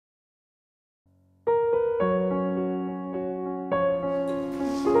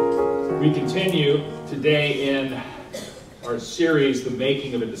We continue today in our series, The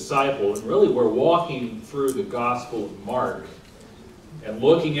Making of a Disciple, and really we're walking through the Gospel of Mark and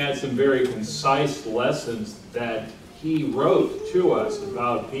looking at some very concise lessons that he wrote to us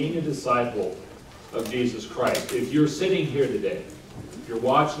about being a disciple of Jesus Christ. If you're sitting here today, if you're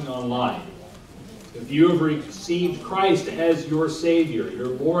watching online, if you have received Christ as your Savior, your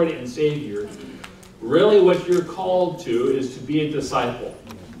Lord and Savior, really what you're called to is to be a disciple.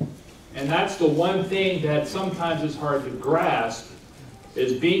 And that's the one thing that sometimes is hard to grasp,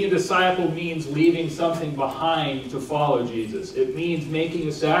 is being a disciple means leaving something behind to follow Jesus. It means making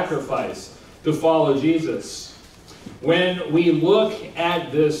a sacrifice to follow Jesus. When we look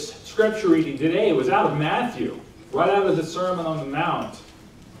at this scripture reading today, it was out of Matthew, right out of the Sermon on the Mount.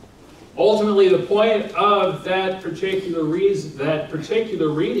 Ultimately, the point of that particular reading,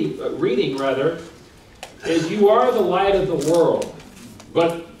 is you are the light of the world,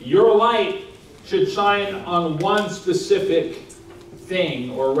 but your light should shine on one specific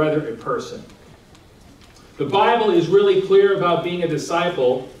thing, or rather a person. The Bible is really clear about being a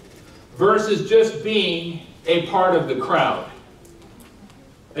disciple versus just being a part of the crowd.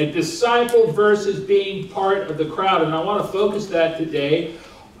 A disciple versus being part of the crowd. And I want to focus that today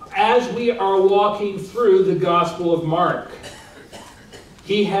as we are walking through the Gospel of Mark.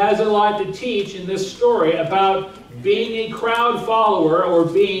 He has a lot to teach in this story about being a crowd follower or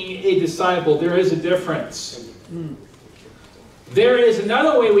being a disciple. There is a difference. There is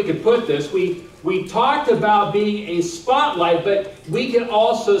another way we could put this. We talked about being a spotlight, but we can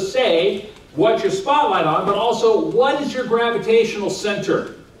also say what's your spotlight on, but also what is your gravitational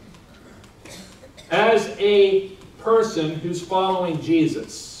center as a person who's following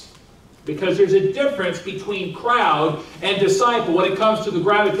Jesus. Because there's a difference between crowd and disciple when it comes to the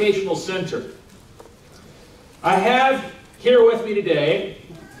gravitational center. I have here with me today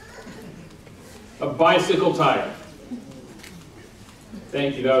a bicycle tire.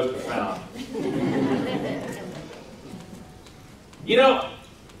 Thank you, that was profound. You know,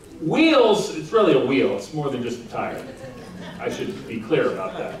 wheels, it's really a wheel. It's more than just a tire. I should be clear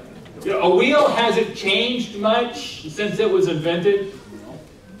about that. You know, a wheel hasn't changed much since it was invented.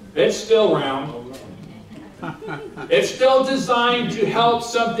 It's still round. It's still designed to help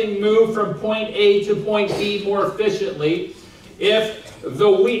something move from point A to point B more efficiently. If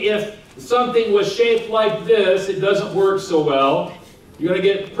something was shaped like this, it doesn't work so well. You're going to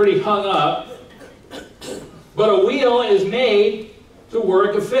get pretty hung up. But a wheel is made to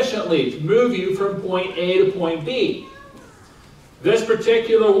work efficiently, to move you from point A to point B. This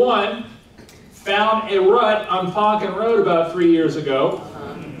particular one found a rut on Apopka Road about 3 years ago.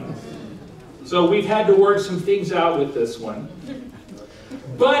 So we've had to work some things out with this one.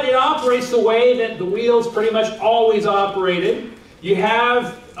 But it operates the way that the wheels pretty much always operated. You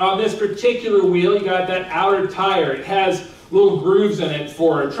have, on this particular wheel, you got that outer tire. It has little grooves in it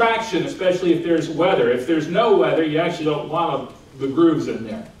for traction, especially if there's weather. If there's no weather, you actually don't want the grooves in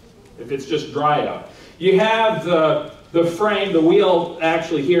there, if it's just dry out. You have the frame, the wheel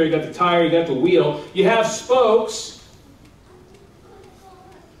actually here. You got the tire, you got the wheel. You have spokes.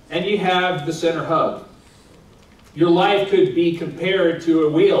 And you have the center hub. Your life could be compared to a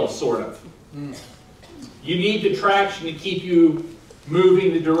wheel, sort of. You need the traction to keep you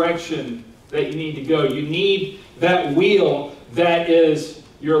moving the direction that you need to go. You need that wheel that is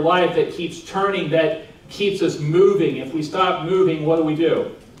your life, that keeps turning, that keeps us moving. If we stop moving, what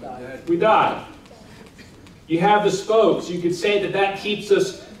do? We die. You have the spokes. You could say that that keeps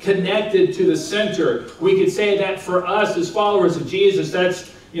us connected to the center. We could say that for us as followers of Jesus,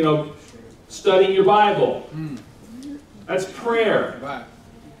 that's, you know, studying your Bible. That's prayer.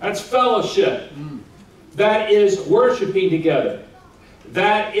 That's fellowship. That is worshiping together.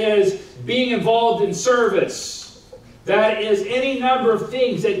 That is being involved in service. That is any number of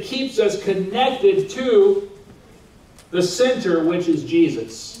things that keeps us connected to the center, which is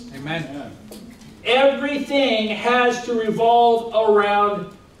Jesus. Amen. Everything has to revolve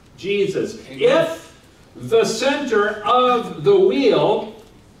around Jesus. Amen. If the center of the wheel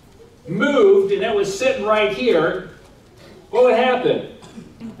moved and it was sitting right here, what would happen?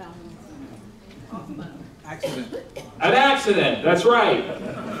 Accident. An accident, that's right.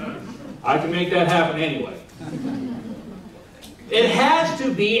 I can make that happen anyway. It has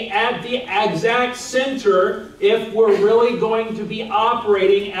to be at the exact center if we're really going to be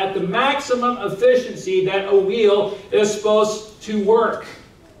operating at the maximum efficiency that a wheel is supposed to work.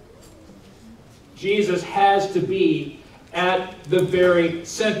 Jesus has to be at the very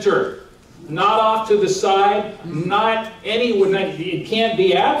center. not off to the side, not anywhere. It can't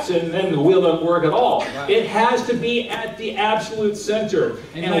be absent, and then the wheel doesn't work at all. Right. It has to be at the absolute center.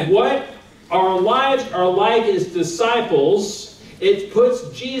 Amen. And what our lives are like as disciples, it puts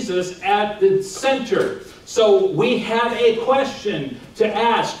Jesus at the center. So we have a question to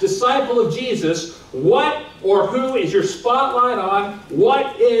ask. Disciple of Jesus, what or who is your spotlight on?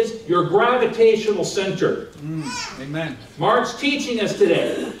 What is your gravitational center? Amen. Mark's teaching us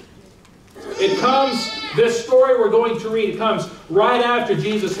today. It comes, this story we're going to read, it comes right after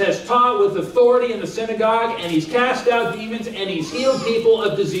Jesus has taught with authority in the synagogue, and he's cast out demons, and he's healed people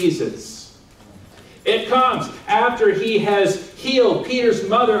of diseases. It comes after he has healed Peter's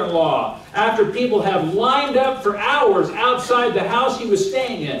mother-in-law, after people have lined up for hours outside the house he was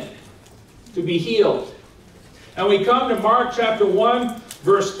staying in to be healed. And we come to Mark chapter 1,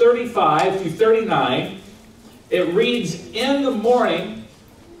 verse 35 through 39. It reads, in the morning,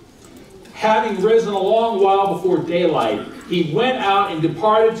 having risen a long while before daylight, he went out and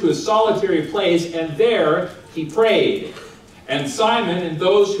departed to a solitary place, and there he prayed. And Simon and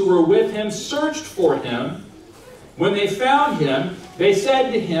those who were with him searched for him. When they found him, they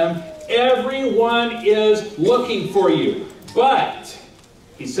said to him, everyone is looking for you. But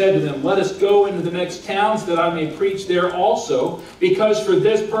he said to them, let us go into the next towns, that I may preach there also, because for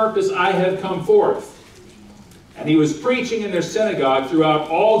this purpose I have come forth. And he was preaching in their synagogue throughout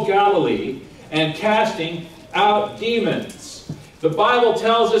all Galilee, and casting out demons. The Bible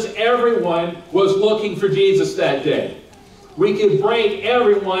tells us everyone was looking for Jesus that day. We could break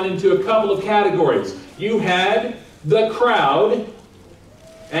everyone into a couple of categories. You had the crowd,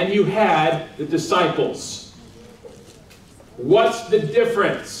 and you had the disciples. What's the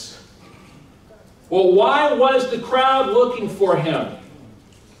difference? Well, why was the crowd looking for him?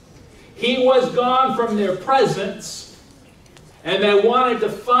 He was gone from their presence, and they wanted to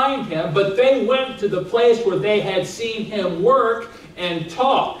find him, but they went to the place where they had seen him work and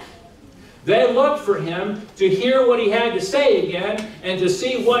talk. They looked for him to hear what he had to say again and to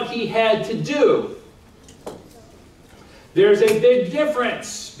see what he had to do. There's a big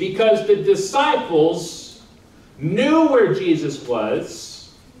difference, because the disciples knew where Jesus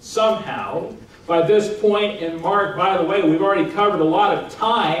was somehow. By this point in Mark, by the way, we've already covered a lot of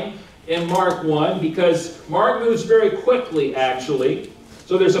time in Mark 1, because Mark moves very quickly, actually.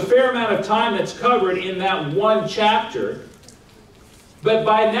 So there's a fair amount of time that's covered in that one chapter. But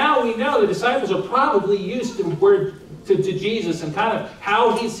by now we know the disciples are probably used to Jesus and kind of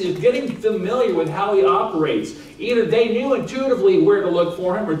how he's getting familiar with how he operates. Either they knew intuitively where to look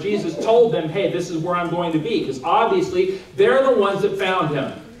for him, or Jesus told them, hey, this is where I'm going to be. Because obviously they're the ones that found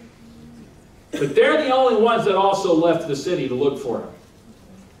him. But they're the only ones that also left the city to look for him.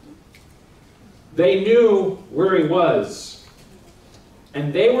 They knew where he was.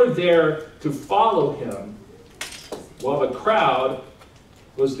 And they were there to follow him, while the crowd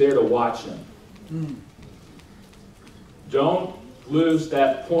was there to watch him. Don't lose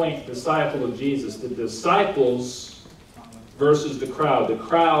that point, disciple of Jesus. The disciples versus the crowd. The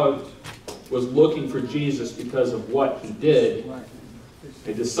crowd was looking for Jesus because of what he did.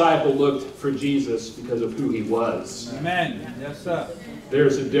 A disciple looked for Jesus because of who he was. Amen. Yes, sir.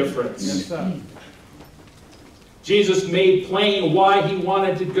 There's a difference. Yes, sir. Jesus made plain why he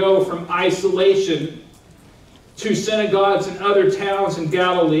wanted to go from isolation to synagogues and other towns in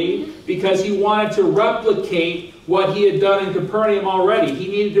Galilee, because he wanted to replicate what he had done in Capernaum already. He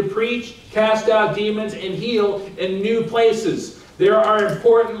needed to preach, cast out demons, and heal in new places. There are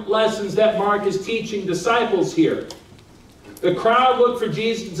important lessons that Mark is teaching disciples here. The crowd looked for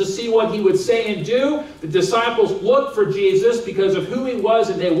Jesus to see what he would say and do. The disciples looked for Jesus because of who he was,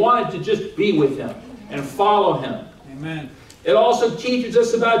 and they wanted to just be with him and follow him. Amen. It also teaches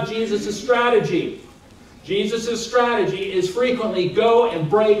us about Jesus' strategy. Jesus' strategy is frequently go and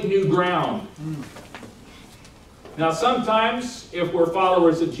break new ground. Now sometimes, if we're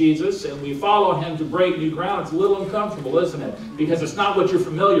followers of Jesus and we follow him to break new ground, it's a little uncomfortable, isn't it? Because it's not what you're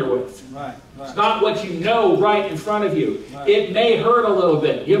familiar with. Right. It's not what you know right in front of you. Right. It may hurt a little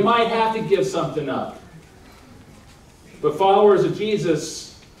bit. You might have to give something up. But followers of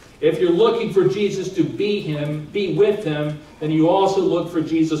Jesus, if you're looking for Jesus to be with him, then you also look for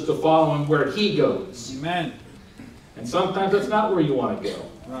Jesus to follow him where he goes. Amen. And sometimes that's not where you want to go.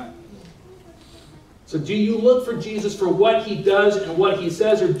 Right. So do you look for Jesus for what he does and what he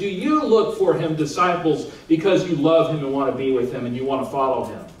says, or do you look for him, disciples, because you love him and want to be with him and you want to follow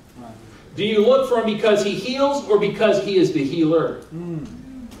him? Right. Do you look for him because he heals, or because he is the healer?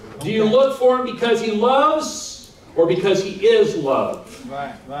 Do you look for him because he loves, or because he is love?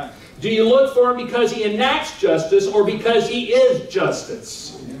 Right, right. Do you look for him because he enacts justice or because he is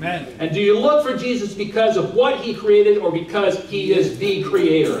justice? Amen. And do you look for Jesus because of what he created or because he is the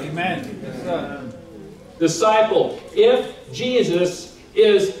creator? Amen. Yes, sir. Disciple, if Jesus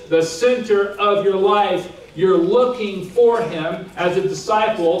is the center of your life, you're looking for him as a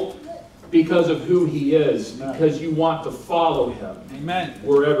disciple because of who he is, because you want to follow him. Amen.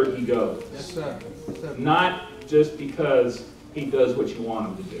 Wherever he goes. Yes, sir. Yes, sir. Not just because he does what you want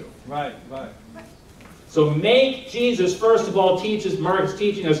him to do. Right, right. So make Jesus, first of all, Mark is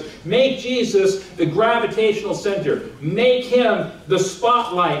teaching us, make Jesus the gravitational center. Make him the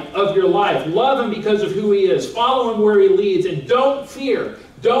spotlight of your life. Love him because of who he is. Follow him where he leads. And don't fear.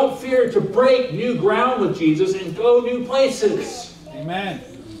 Don't fear to break new ground with Jesus and go new places. Amen.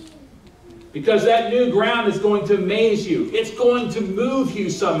 Because that new ground is going to amaze you. It's going to move you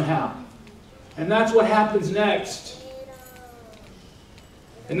somehow. And that's what happens next.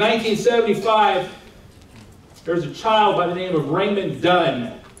 In 1975, there's a child by the name of Raymond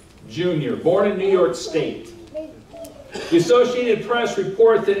Dunn, Jr., born in New York State. The Associated Press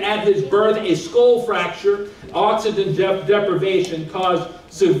reports that at his birth, a skull fracture, oxygen deprivation, caused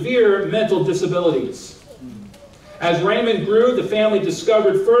severe mental disabilities. As Raymond grew, the family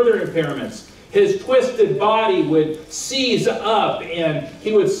discovered further impairments. His twisted body would seize up, and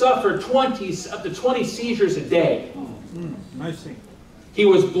he would suffer up to 20 seizures a day. Mercy. He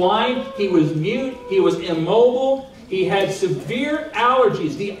was blind, he was mute, he was immobile, he had severe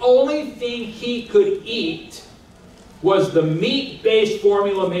allergies. The only thing he could eat was the meat-based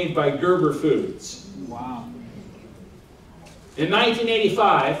formula made by Gerber Foods. Wow. In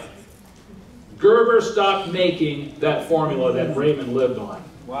 1985, Gerber stopped making that formula that Raymond lived on.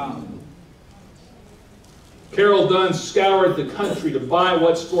 Wow. Carol Dunn scoured the country to buy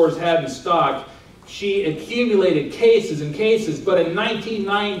what stores had in stock. She accumulated cases and cases, but in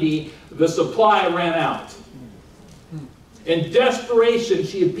 1990, the supply ran out. In desperation,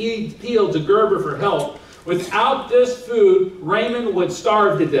 she appealed to Gerber for help. Without this food, Raymond would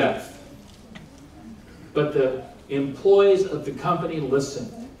starve to death. But the employees of the company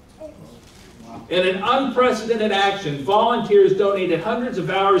listened. In an unprecedented action, volunteers donated hundreds of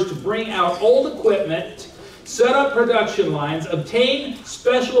hours to bring out old equipment, set up production lines, obtain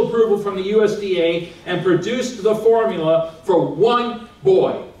special approval from the USDA, and produced the formula for one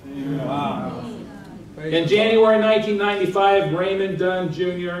boy. Wow. In January 1995, Raymond Dunn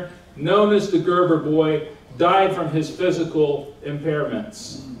Jr., known as the Gerber Boy, died from his physical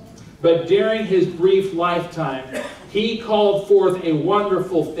impairments. But during his brief lifetime, he called forth a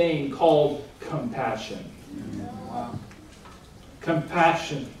wonderful thing called compassion. Wow.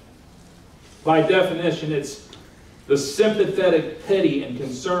 Compassion. By definition, it's the sympathetic pity and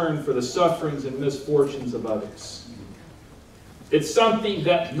concern for the sufferings and misfortunes of others. It's something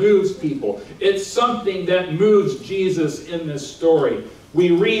that moves people. It's something that moves Jesus in this story.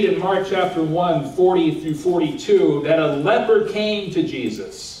 We read in Mark chapter 1, 40 through 42, that a leper came to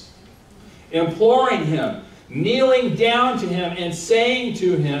Jesus, imploring him, kneeling down to him, and saying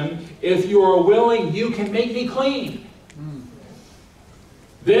to him, "If you are willing, you can make me clean."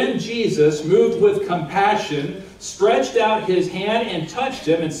 Then Jesus, moved with compassion, stretched out his hand and touched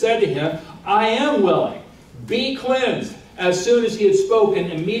him and said to him, "I am willing. Be cleansed." As soon as he had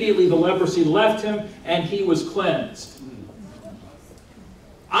spoken, immediately the leprosy left him and he was cleansed.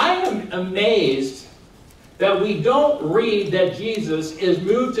 I am amazed that we don't read that Jesus is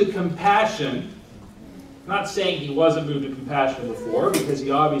moved to compassion. I'm not saying he wasn't moved to compassion before, because he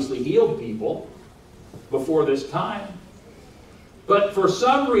obviously healed people before this time. But for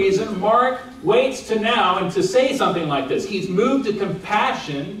some reason, Mark waits to now and to say something like this. He's moved to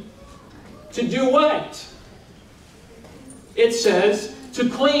compassion to do what? It says to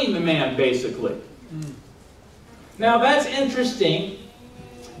clean the man, basically. Now that's interesting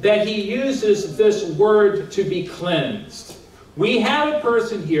that he uses this word to be cleansed. We have a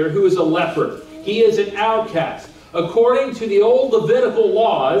person here who is a leper. He is an outcast. According to the old Levitical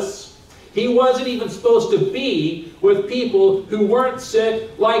laws, he wasn't even supposed to be with people who weren't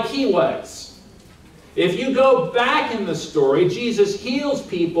sick like he was. If you go back in the story, Jesus heals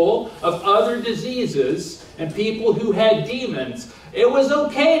people of other diseases and people who had demons. It was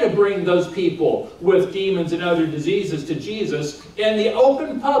okay to bring those people with demons and other diseases to Jesus in the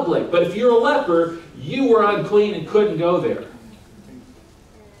open public. But if you're a leper, you were unclean and couldn't go there.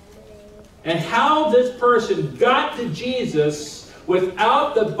 And how this person got to Jesus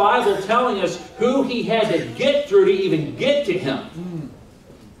without the Bible telling us who he had to get through to even get to him.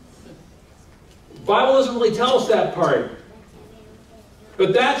 The Bible doesn't really tell us that part.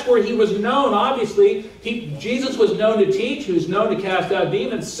 But that's where he was known, obviously. Jesus was known to teach. He was known to cast out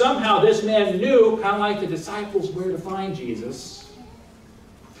demons. Somehow this man knew, kind of like the disciples, where to find Jesus.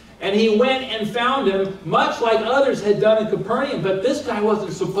 And he went and found him, much like others had done in Capernaum. But this guy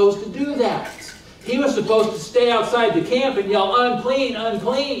wasn't supposed to do that. He was supposed to stay outside the camp and yell, "Unclean,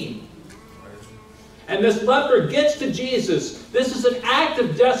 unclean." And this leper gets to Jesus. This is an act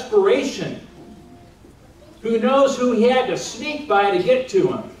of desperation. Who knows who he had to sneak by to get to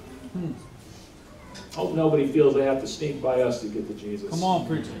him? Hope nobody feels they have to sneak by us to get to Jesus. Come on,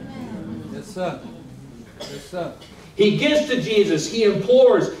 preacher. Yes, sir. Yes, sir. He gets to Jesus. He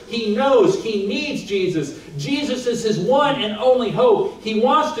implores. He knows he needs Jesus. Jesus is his one and only hope. He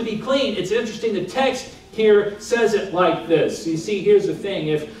wants to be clean. It's interesting. The text here says it like this. You see, here's the thing.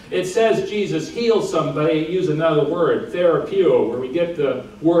 If it says Jesus heals somebody, use another word, therapeuo, where we get the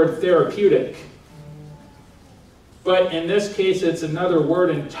word therapeutic. But in this case, it's another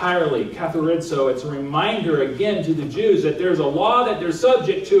word entirely, katharizo. It's a reminder again to the Jews that there's a law that they're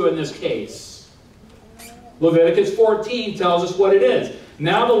subject to in this case. Leviticus 14 tells us what it is.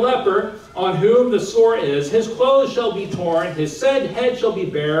 Now the leper on whom the sore is, his clothes shall be torn, his head shall be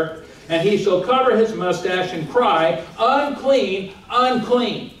bare, and he shall cover his mustache and cry, "Unclean,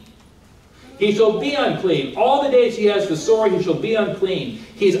 unclean." He shall be unclean. All the days he has the sore, he shall be unclean.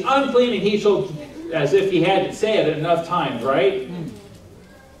 He's unclean, and he shall... As if he had to say it enough times, right?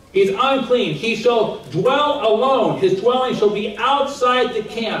 He's unclean. He shall dwell alone. His dwelling shall be outside the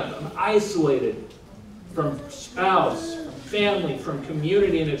camp, isolated from spouse, from family, from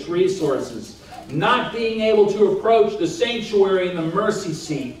community and its resources. Not being able to approach the sanctuary and the mercy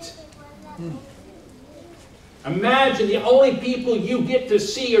seat. Imagine the only people you get to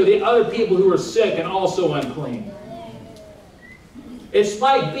see are the other people who are sick and also unclean. It's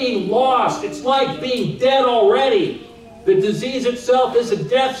like being lost. It's like being dead already. The disease itself is a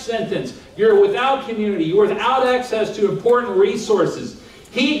death sentence. You're without community. You're without access to important resources.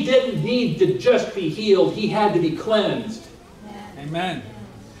 He didn't need to just be healed. He had to be cleansed. Amen.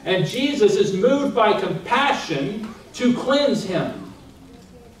 And Jesus is moved by compassion to cleanse him.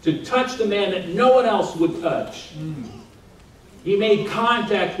 To touch the man that no one else would touch. He made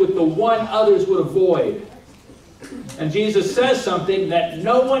contact with the one others would avoid. And Jesus says something that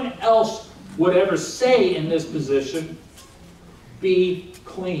no one else would ever say in this position. Be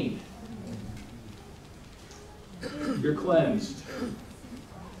clean. You're cleansed.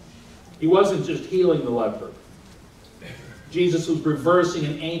 He wasn't just healing the leper. Jesus was reversing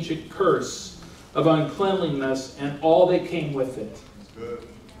an ancient curse of uncleanliness and all that came with it.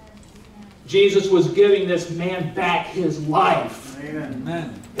 Jesus was giving this man back his life.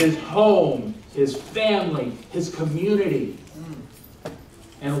 Amen. His home, his family, his community.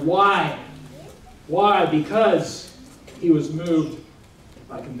 And why? Why? Because he was moved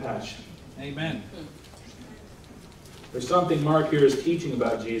by compassion. Amen. There's something Mark here is teaching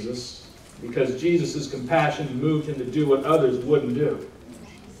about Jesus, because Jesus' compassion moved him to do what others wouldn't do.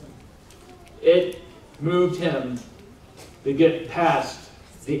 It moved him to get past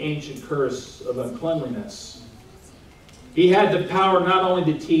the ancient curse of uncleanliness. He had the power not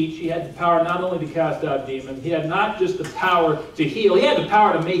only to teach, he had the power not only to cast out demons, he had not just the power to heal, he had the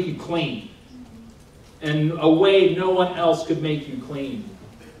power to make you clean. In a way no one else could make you clean.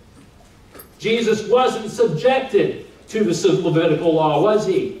 Jesus wasn't subjected to the Levitical law, was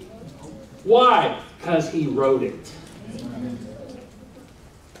he? Why? Because he wrote it.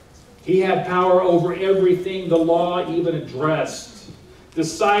 He had power over everything the law even addressed.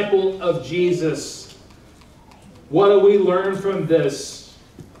 Disciple of Jesus. What do we learn from this?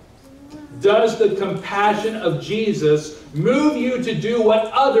 Does the compassion of Jesus move you to do what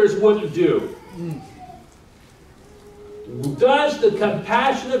others wouldn't do? Does the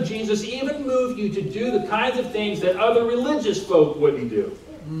compassion of Jesus even move you to do the kinds of things that other religious folk wouldn't do?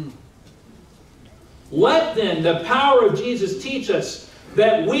 Let then the power of Jesus teach us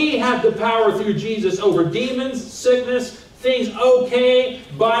that we have the power through Jesus over demons, sickness, things okay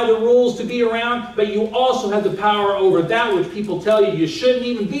by the rules to be around, but you also have the power over that which people tell you shouldn't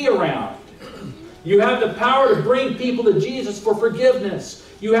even be around. You have the power to bring people to Jesus for forgiveness.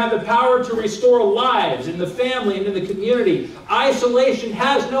 You have the power to restore lives in the family and in the community. Isolation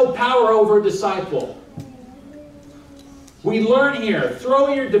has no power over a disciple. We learn here,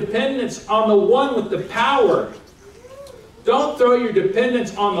 throw your dependence on the one with the power. Don't throw your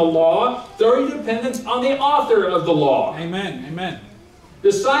dependence on the law. Throw your dependence on the author of the law. Amen. Amen.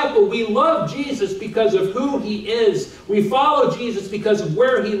 Disciple, we love Jesus because of who he is. We follow Jesus because of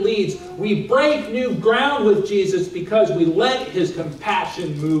where he leads. We break new ground with Jesus because we let his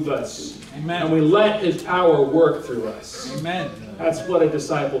compassion move us. Amen. And we let his power work through us. Amen. That's what a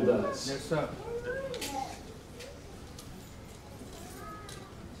disciple does. Yes, sir.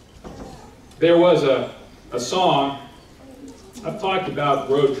 There was a song, I've talked about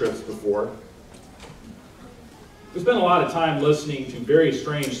road trips before. We spent a lot of time listening to very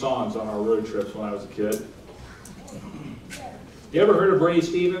strange songs on our road trips when I was a kid. You ever heard of Ray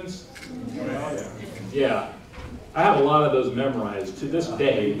Stevens? Yeah. I have a lot of those memorized to this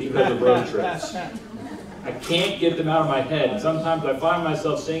day because of road trips. I can't get them out of my head. And sometimes I find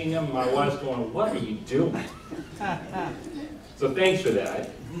myself singing them and my wife's going, "What are you doing?" So thanks for that.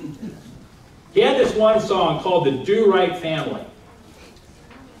 He had this one song called the Do-Right Family.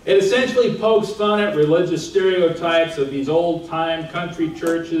 It essentially pokes fun at religious stereotypes of these old-time country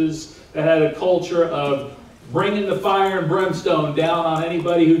churches that had a culture of bringing the fire and brimstone down on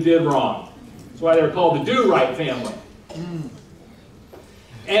anybody who did wrong. That's why they're called the Do-Right Family.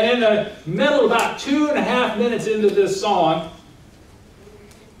 And in the middle, about 2.5 minutes into this song,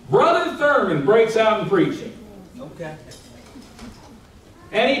 Brother Thurman breaks out in preaching. Okay.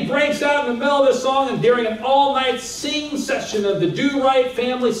 And he breaks out in the middle of this song, and during an all-night sing session of the Do-Right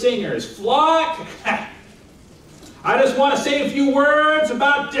Family Singers, "Flock, I just want to say a few words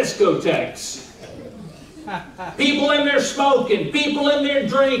about discotheques. People in there smoking, people in there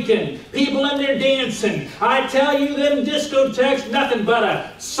drinking, people in there dancing. I tell you, them discotheques, nothing but a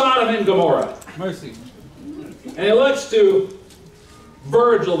Sodom and Gomorrah." Mercy. And he looks to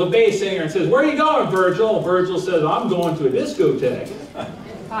Virgil, the bass singer, and says, "Where are you going, Virgil?" And Virgil says, "I'm going to a discotheque."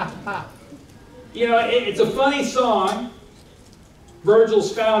 You know, it's a funny song.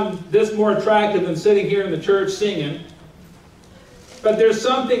 Virgil's found this more attractive than sitting here in the church singing. But there's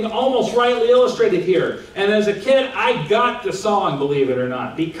something almost rightly illustrated here. And as a kid, I got the song, believe it or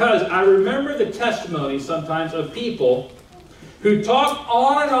not, because I remember the testimonies sometimes of people who talk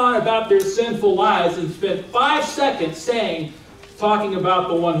on and on about their sinful lives and spent 5 seconds talking about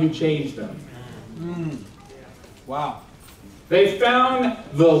the one who changed them. Wow. They found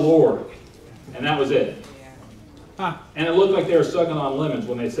the Lord, and that was it. And it looked like they were sucking on lemons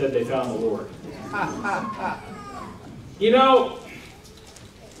when they said they found the Lord. You know,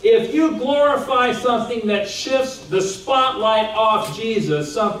 if you glorify something that shifts the spotlight off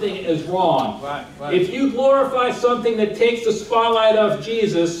Jesus, something is wrong. Right. If you glorify something that takes the spotlight off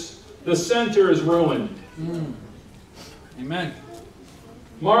Jesus, the center is ruined. Amen.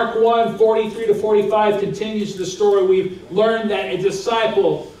 Mark 1, 43-45 continues the story. We've learned that a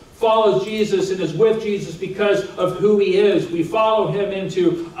disciple follows Jesus and is with Jesus because of who he is. We follow him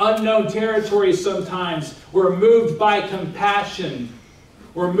into unknown territories sometimes. We're moved by compassion.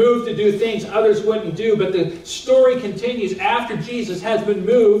 We're moved to do things others wouldn't do. But the story continues after Jesus has been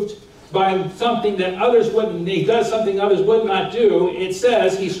moved by something that others wouldn't. He does something others would not do. It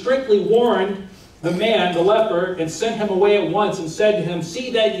says he strictly warned the man, the leper, and sent him away at once and said to him, "See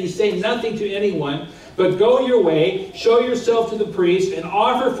that you say nothing to anyone, but go your way, show yourself to the priest, and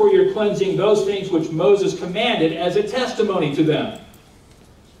offer for your cleansing those things which Moses commanded as a testimony to them."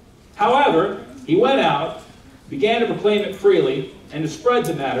 However, he went out, began to proclaim it freely, and to spread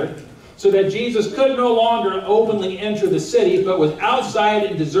the matter, so that Jesus could no longer openly enter the city, but was outside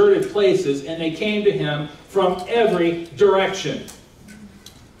in deserted places, and they came to him from every direction.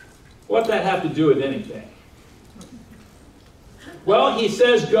 What's that have to do with anything? Well, he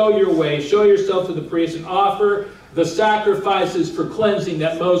says, go your way, show yourself to the priest, and offer the sacrifices for cleansing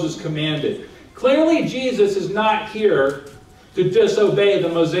that Moses commanded. Clearly, Jesus is not here to disobey the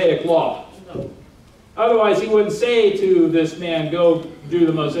Mosaic law. Otherwise, he wouldn't say to this man, go do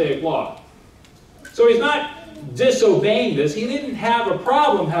the Mosaic law. So he's not disobeying this. He didn't have a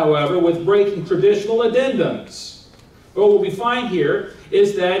problem, however, with breaking traditional addendums. But what we find here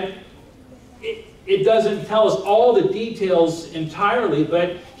is that it doesn't tell us all the details entirely,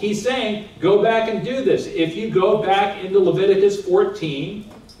 but he's saying, go back and do this. If you go back into Leviticus 14,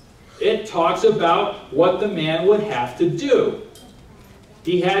 it talks about what the man would have to do.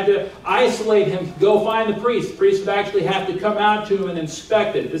 He had to isolate him, go find the priest. The priest would actually have to come out to him and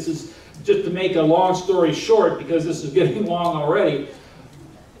inspect it. This is just to make a long story short, because this is getting long already.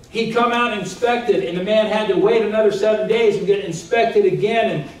 He'd come out and inspect it, and the man had to wait another 7 days and get inspected again,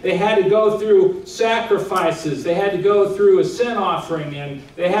 and they had to go through sacrifices. They had to go through a sin offering, and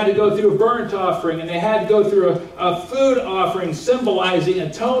they had to go through a burnt offering, and they had to go through a food offering symbolizing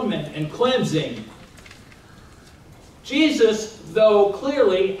atonement and cleansing. Jesus, though,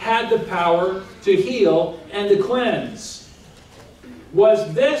 clearly had the power to heal and to cleanse.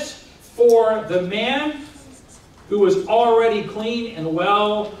 Was this for the man who was already clean and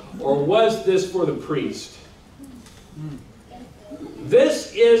well, or was this for the priest?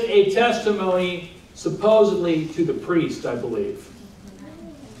 This is a testimony supposedly to the priest, I believe.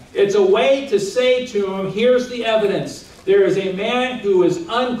 It's a way to say to him, here's the evidence. There is a man who is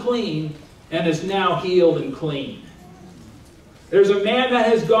unclean and is now healed and clean. There's a man that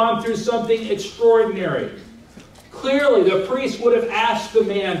has gone through something extraordinary. Clearly, the priest would have asked the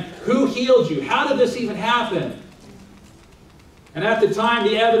man, who healed you? How did this even happen? And at the time,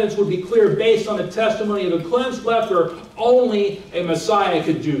 the evidence would be clear based on the testimony of a cleansed leper. Only a Messiah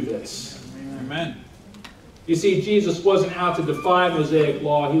could do this. Amen. You see, Jesus wasn't out to defy Mosaic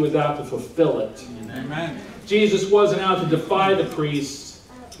law. He was out to fulfill it. Amen. Jesus wasn't out to defy the priests.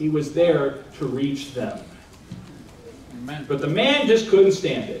 He was there to reach them. Amen. But the man just couldn't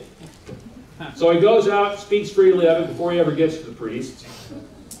stand it. So he goes out, speaks freely of it before he ever gets to the priest.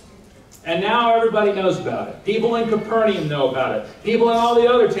 And now everybody knows about it. People in Capernaum know about it. People in all the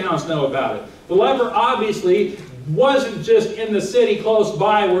other towns know about it. The leper obviously wasn't just in the city close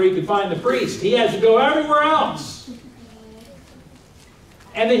by where he could find the priest. He had to go everywhere else.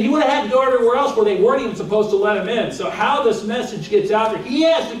 And then he would have had to go everywhere else where they weren't even supposed to let him in. So how this message gets out there, he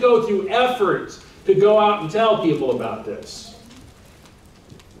has to go through efforts to go out and tell people about this.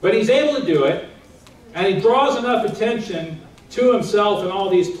 But he's able to do it, and he draws enough attention to himself in all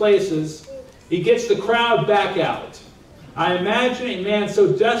these places, he gets the crowd back out. I imagine a man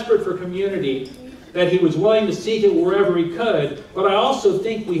so desperate for community that he was willing to seek it wherever he could, but I also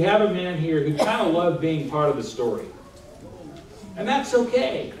think we have a man here who kind of loved being part of the story. And that's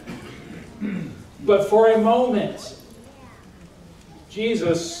okay. But for a moment,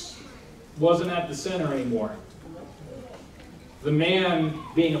 Jesus wasn't at the center anymore. The man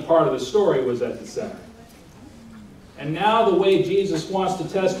being a part of the story was at the center. And now the way Jesus wants the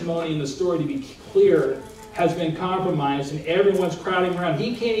testimony and the story to be clear has been compromised, and everyone's crowding around.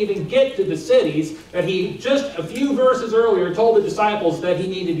 He can't even get to the cities that he just a few verses earlier told the disciples that he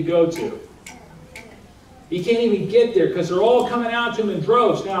needed to go to. He can't even get there because they're all coming out to him in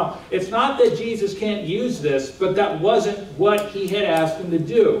droves. Now, it's not that Jesus can't use this, but that wasn't what he had asked him to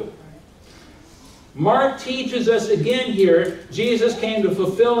do. Mark teaches us again here, Jesus came to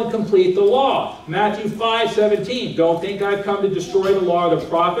fulfill and complete the law. Matthew 5:17, don't think I've come to destroy the law of the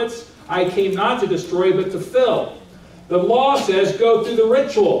prophets. I came not to destroy, but to fill. The law says go through the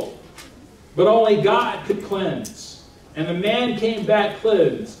ritual, but only God could cleanse. And the man came back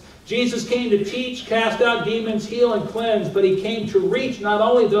cleansed. Jesus came to teach, cast out demons, heal, and cleanse, but he came to reach not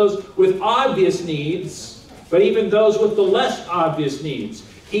only those with obvious needs, but even those with the less obvious needs.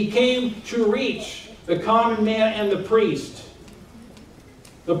 He came to reach the common man and the priest,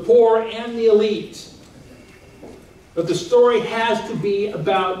 the poor and the elite. But the story has to be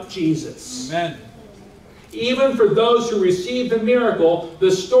about Jesus. Amen. Even for those who receive the miracle,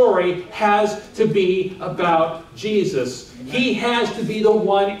 the story has to be about Jesus. Amen. He has to be the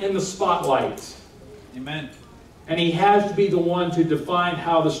one in the spotlight. Amen. And he has to be the one to define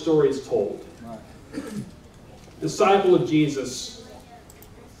how the story is told. Right. Disciple of Jesus.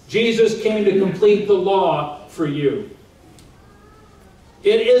 Jesus came to complete the law for you.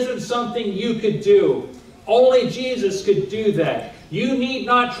 It isn't something you could do. Only Jesus could do that. You need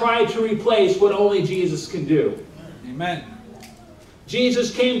not try to replace what only Jesus can do. Amen.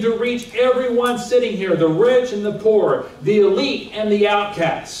 Jesus came to reach everyone sitting here, the rich and the poor, the elite and the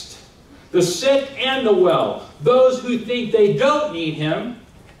outcast, the sick and the well, those who think they don't need him,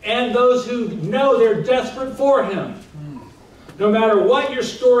 and those who know they're desperate for him. No matter what your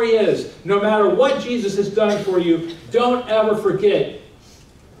story is, no matter what Jesus has done for you, don't ever forget,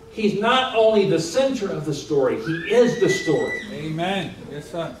 he's not only the center of the story, he is the story. Amen. Yes,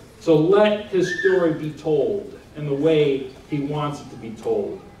 sir. So let his story be told in the way he wants it to be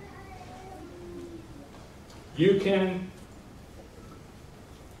told. You can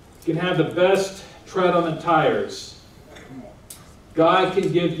have the best tread on the tires. God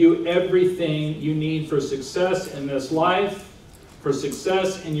can give you everything you need for success in this life, for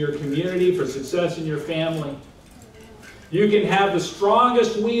success in your community, for success in your family. You can have the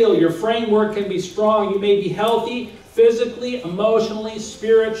strongest wheel. Your framework can be strong. You may be healthy physically, emotionally,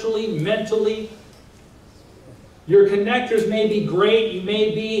 spiritually, mentally. Your connectors may be great. You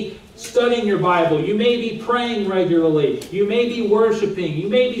may be studying your Bible. You may be praying regularly. You may be worshiping. You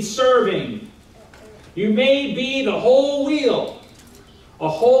may be serving. You may be the whole wheel. A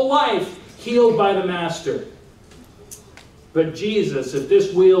whole life healed by the Master. But Jesus, if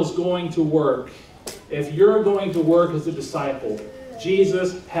this wheel's going to work, if you're going to work as a disciple,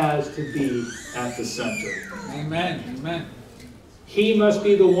 Jesus has to be at the center. Amen. Amen. He must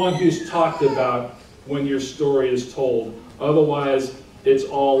be the one who's talked about when your story is told. Otherwise, it's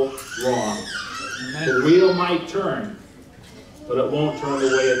all wrong. Amen. The wheel might turn, but it won't turn the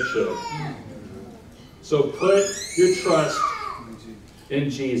way it should. So put your trust in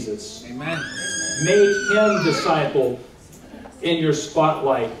Jesus. Amen. Make him disciple in your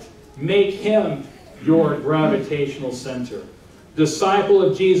spotlight. Make him your gravitational center. Disciple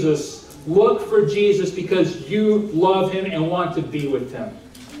of Jesus. Look for Jesus because you love him and want to be with him.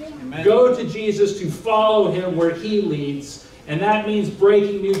 Amen. Go to Jesus to follow him where he leads. And that means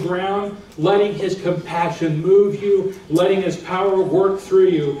breaking new ground, letting his compassion move you, letting his power work through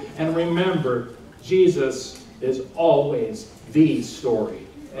you. And remember, Jesus is always the story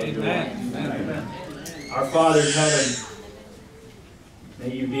of your life. Amen. Our Father in heaven,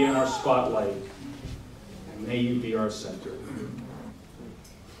 may you be in our spotlight. And may you be our center.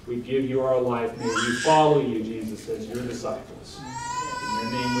 We give you our life. May we follow you, Jesus, as your disciples. In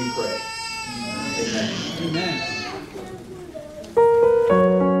your name we pray. Amen. Amen.